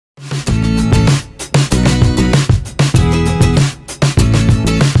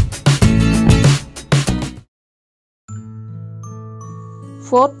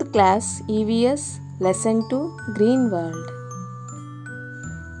4th class EVS Lesson 2 Green World.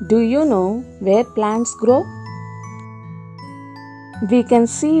 Do you know where plants grow? We can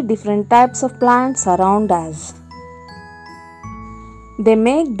see different types of plants around us. They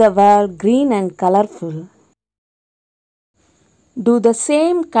make the world green and colorful. Do the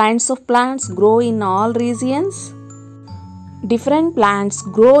same kinds of plants grow in all regions? Different plants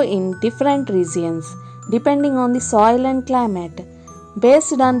grow in different regions depending on the soil and climate.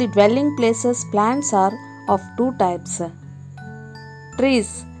 Based on the dwelling places, plants are of two types: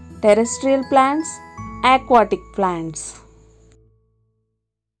 trees, terrestrial plants, aquatic plants.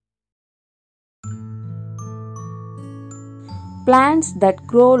 Plants that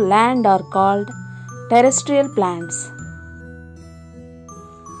grow land are called terrestrial plants.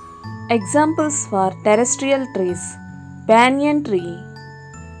 Examples for terrestrial trees: Banyan tree,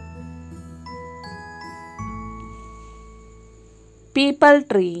 peepal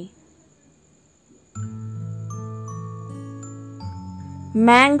tree,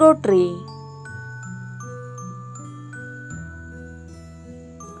 mango tree,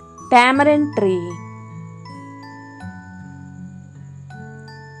 tamarind tree,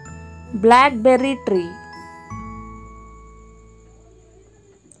 blackberry tree,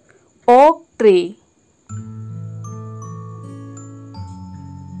 oak tree,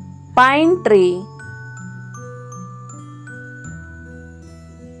 pine tree,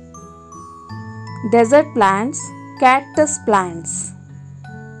 desert plants, cactus plants.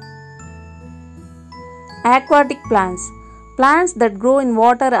 Aquatic plants. Plants that grow in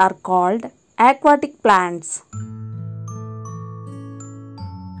water are called aquatic plants.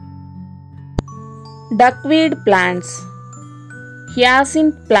 Duckweed plants,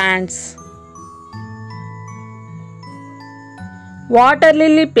 hyacinth plants, water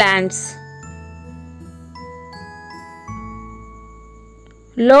lily plants,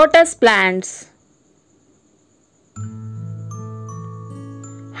 lotus plants,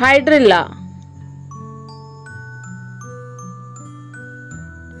 hydrilla,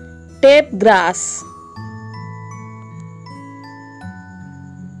 tape grass,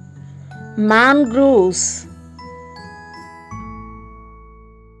 mangroves,